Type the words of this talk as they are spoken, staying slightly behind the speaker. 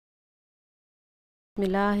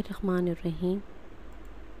Bismillahirrahmanirrahim.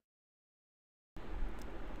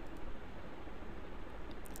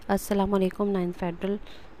 Assalamu alaikum 9th Federal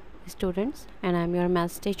students, and I am your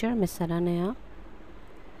maths teacher Miss Saranaya.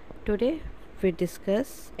 Today we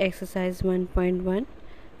discuss exercise 1.1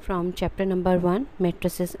 from chapter number 1,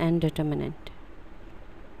 matrices and determinant.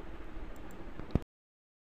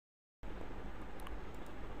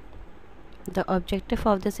 The objective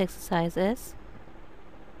of this exercise is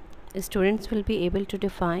students will be able to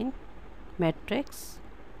define matrix,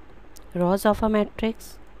 rows of a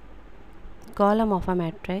matrix, column of a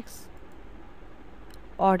matrix,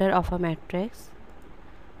 order of a matrix,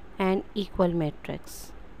 and equal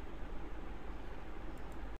matrix.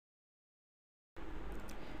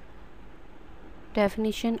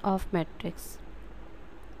 Definition of matrix.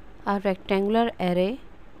 A rectangular array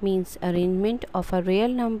means arrangement of a real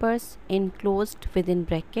numbers enclosed within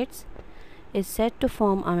brackets is said to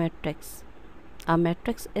form a matrix. A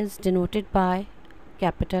matrix is denoted by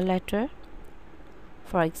capital letter.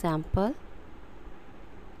 For example,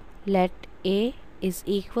 let A is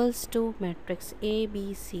equals to matrix A,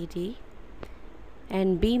 B, C, D,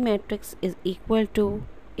 and B matrix is equal to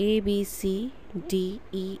A, B, C, D,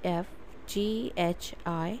 E, F, G, H,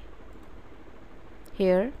 I.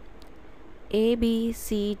 Here, A, B,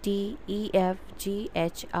 C, D, E, F, G,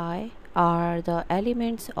 H, I are the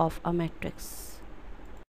elements of a matrix.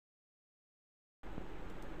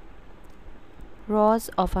 Rows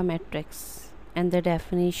of a matrix, and the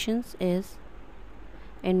definitions is: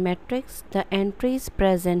 in matrix, the entries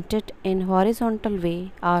presented in horizontal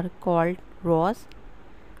way are called rows.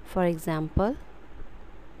 For example,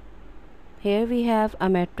 here we have a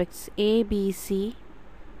matrix A, B, C,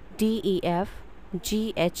 D, E, F,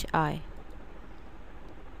 G, H, I.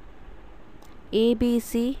 A, B,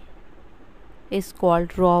 C is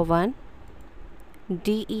called row 1,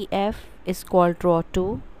 D, E, F is called row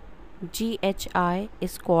 2, G, H, I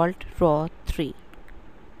is called row 3.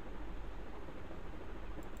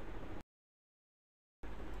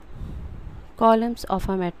 Columns of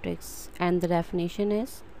a matrix, and the definition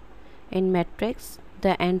is: in matrix,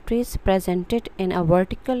 the entries presented in a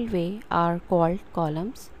vertical way are called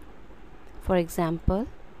columns. For example,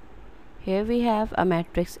 here we have a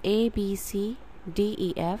matrix A, B, C, D,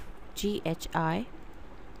 E, F, G, H, I.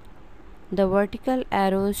 The vertical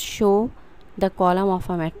arrows show the column of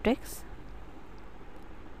a matrix.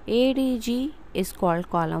 A, D, G is called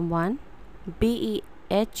column 1, B, E,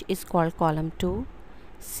 H is called column 2,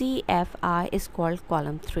 C, F, I is called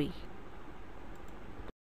column 3.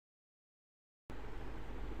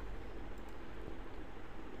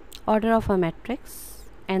 Order of a matrix,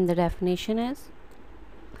 and the definition is: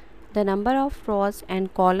 the number of rows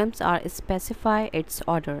and columns are specify its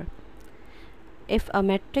order. If a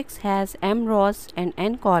matrix has m rows and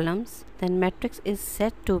n columns, then matrix is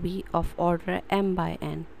said to be of order m by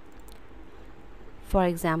n. For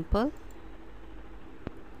example,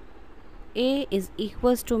 A is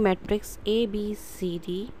equals to matrix A, B, C,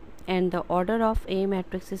 D, and the order of A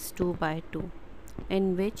matrix is 2 by 2,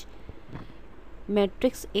 in which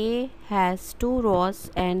matrix A has 2 rows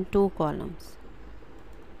and 2 columns.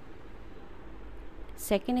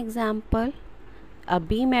 Second example, a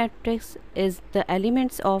B matrix is the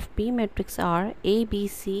elements of B matrix are A, B,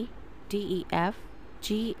 C, D, E, F,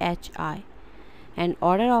 G, H, I, and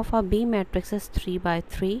order of a B matrix is 3 by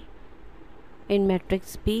 3. In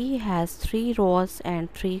matrix B has 3 rows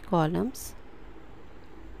and 3 columns.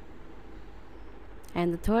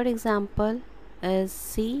 And the third example is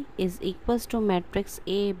C is equals to matrix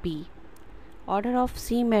A, B. Order of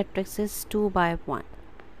C matrix is 2 by 1.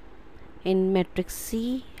 In matrix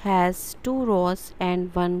C has 2 rows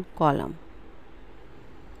and 1 column.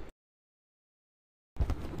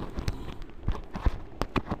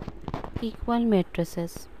 Equal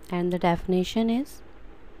matrices, and the definition is: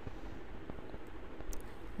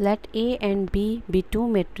 let A and B be 2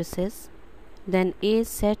 matrices, then A is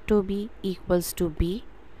said to be equals to B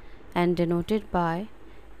and denoted by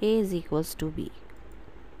A is equals to B.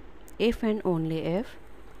 If and only if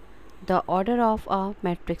the order of a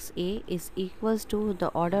matrix A is equals to the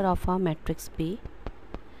order of a matrix B,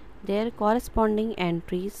 their corresponding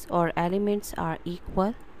entries or elements are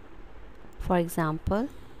equal. For example,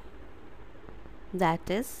 that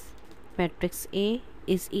is, matrix A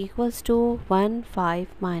is equals to 1, 5,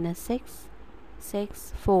 minus 6,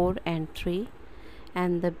 6, 4 and 3,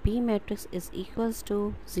 and the B matrix is equals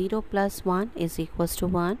to 0 plus 1 is equals to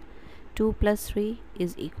 1, 2 plus 3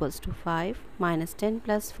 is equals to 5, minus 10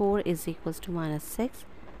 plus 4 is equals to minus 6,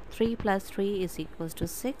 3 plus 3 is equals to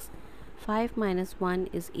 6, 5 minus 1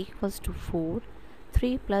 is equals to 4,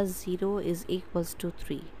 3 plus 0 is equals to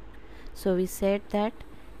 3. So we said that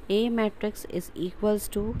A matrix is equals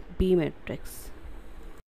to B matrix.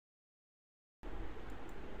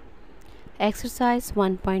 Exercise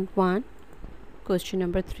 1.1, question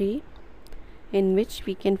number 3, in which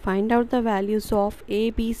we can find out the values of A,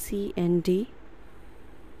 B, C and D,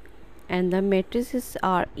 and the matrices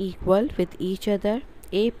are equal with each other.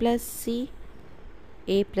 A plus C,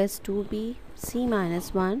 A plus 2B, C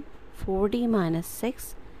minus 1, 4D minus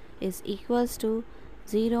 6 is equals to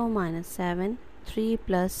 0 minus 7, 3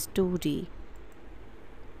 plus 2D.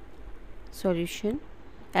 Solution: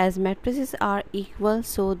 as matrices are equal,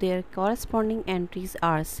 so their corresponding entries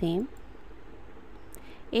are same.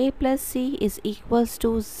 A plus C is equals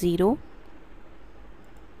to 0.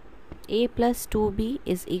 A plus 2B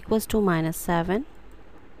is equals to minus 7.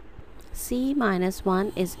 C minus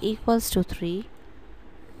 1 is equals to 3.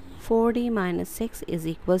 4D minus 6 is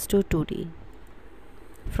equals to 2D.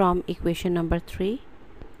 From equation number 3,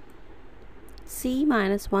 C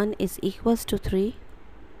minus 1 is equals to 3.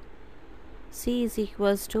 C is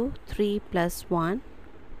equals to 3 plus 1.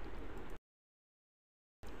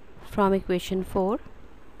 From equation 4,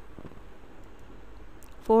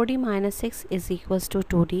 4D minus 6 is equals to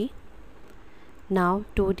 2D. Now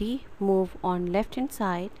 2D move on left hand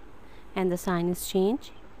side and the sign is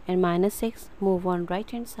change, and minus 6 move on right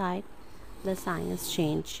hand side, the sign is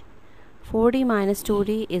change. 4D minus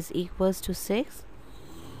 2D is equals to 6.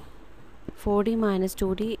 4D minus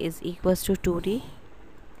 2D is equals to 2D.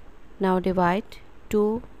 Now divide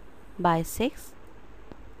 2 by 6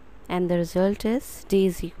 and the result is D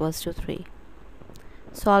is equals to 3.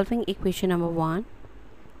 Solving equation number 1,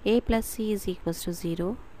 A plus C is equals to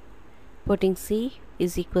 0. Putting C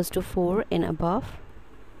is equals to 4 in above.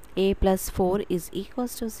 A plus 4 is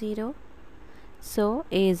equals to 0. So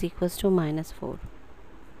A is equals to minus 4.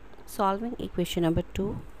 Solving equation number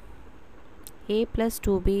 2, A plus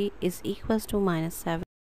 2B is equals to minus 7.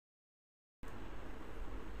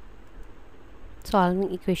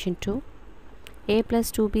 Solving equation 2, A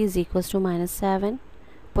plus 2B is equals to minus 7.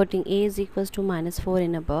 Putting A is equals to minus 4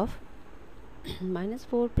 in above. Minus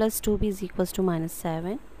 4 plus 2B is equals to minus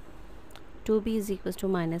 7. 2B is equals to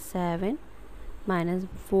minus 7. Minus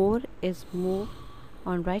 4 is moved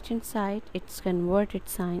on right hand side, its converted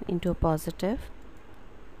sign into a positive.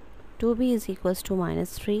 2B is equals to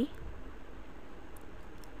minus 3.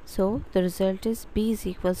 So the result is B is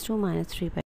equals to minus 3 by